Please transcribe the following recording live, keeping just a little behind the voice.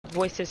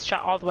voice is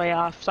shut all the way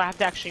off, so I have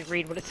to actually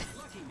read what it's.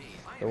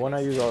 The one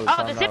I use all the Oh,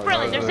 time. the zip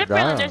drilling. There's zip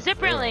drilling. There's zip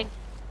drilling.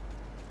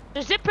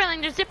 There's zip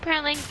drilling. There's zip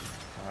drilling.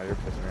 Oh, you're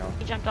pissing me off.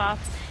 He jumped off.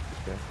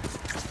 Okay.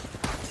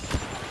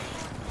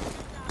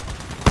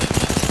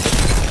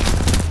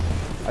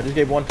 I just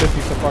gave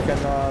 150 to fucking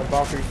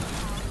Valkyrie.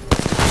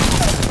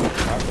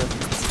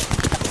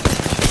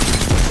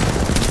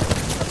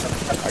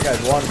 I got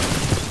one.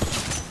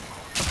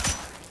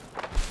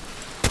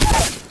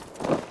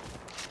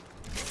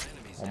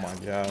 Oh my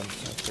god,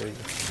 that's crazy.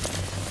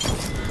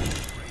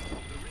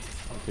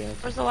 Okay.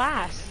 Where's the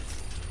last?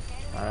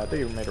 I think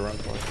you made a run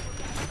for it.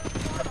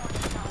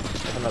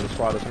 There's another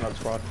squad, there's another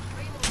squad.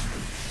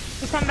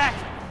 He's coming back.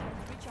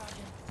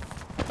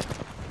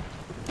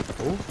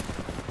 Who?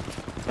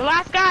 The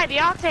last guy, the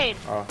Octane.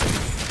 Oh.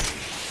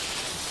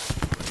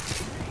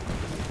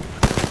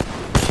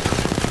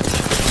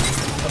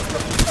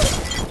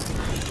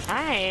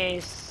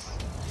 Nice.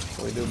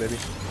 What we do, baby?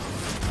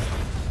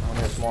 I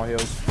only have small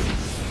heals.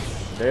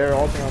 They're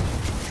ulting us.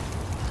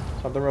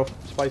 Something real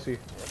spicy.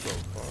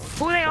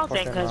 Who are they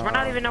ulting? Because we're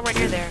not even nowhere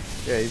near there.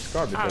 Yeah, he's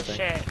garbage, I Oh think.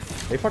 shit.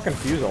 They fucking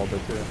fuse ulted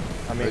too.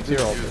 I mean, They tier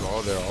just use ulted.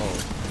 all their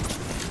ult.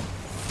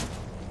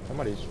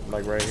 Somebody's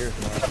like right here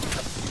somewhere.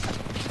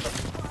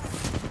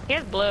 He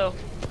has blue.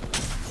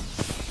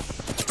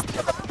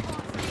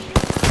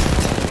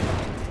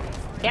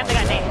 Yeah, they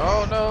got nades.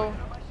 Oh no.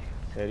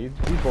 Yeah, these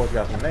boys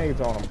got some nades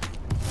on them.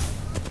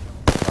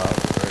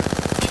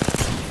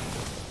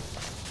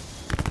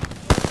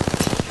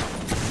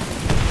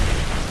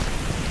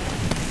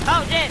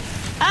 Oh shit!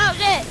 Oh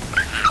shit!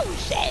 Oh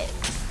shit!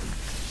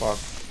 Fuck.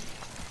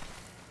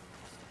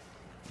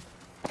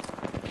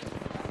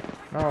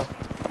 No.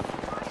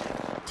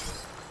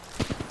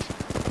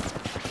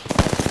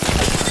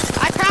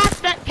 I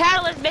crashed that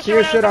Catalyst bitch or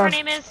whatever her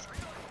name is.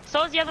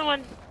 So is the other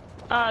one.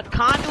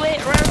 Conduit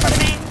or whatever her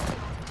name.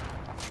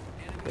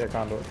 Yeah,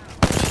 Conduit.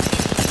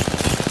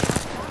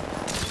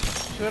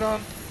 Shit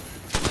on.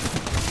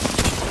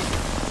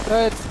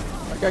 Dead.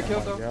 I got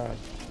killed though. God.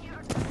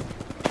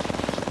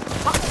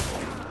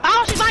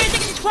 Oh, she's behind you.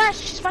 She's fresh.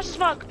 She's fresh as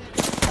fuck.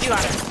 You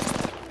got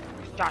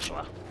her.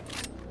 Joshua.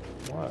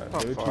 What, Oh,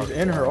 dude? fuck. She's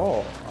in her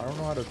ult. I don't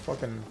know how to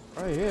fucking...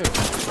 Right here.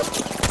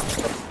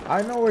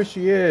 I know where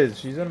she is.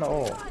 She's in the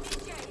ult.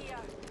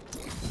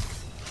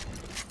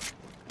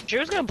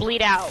 Drew's gonna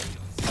bleed out.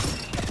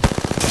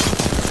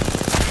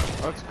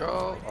 Let's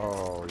go.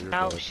 Oh, you're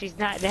No, dead. she's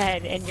not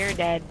dead, and you're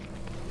dead.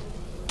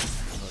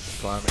 Let's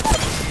climb it.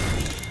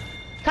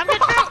 Come get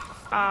Drew!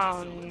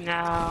 Oh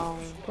no.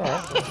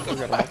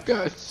 I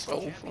got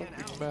so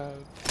fucking mad.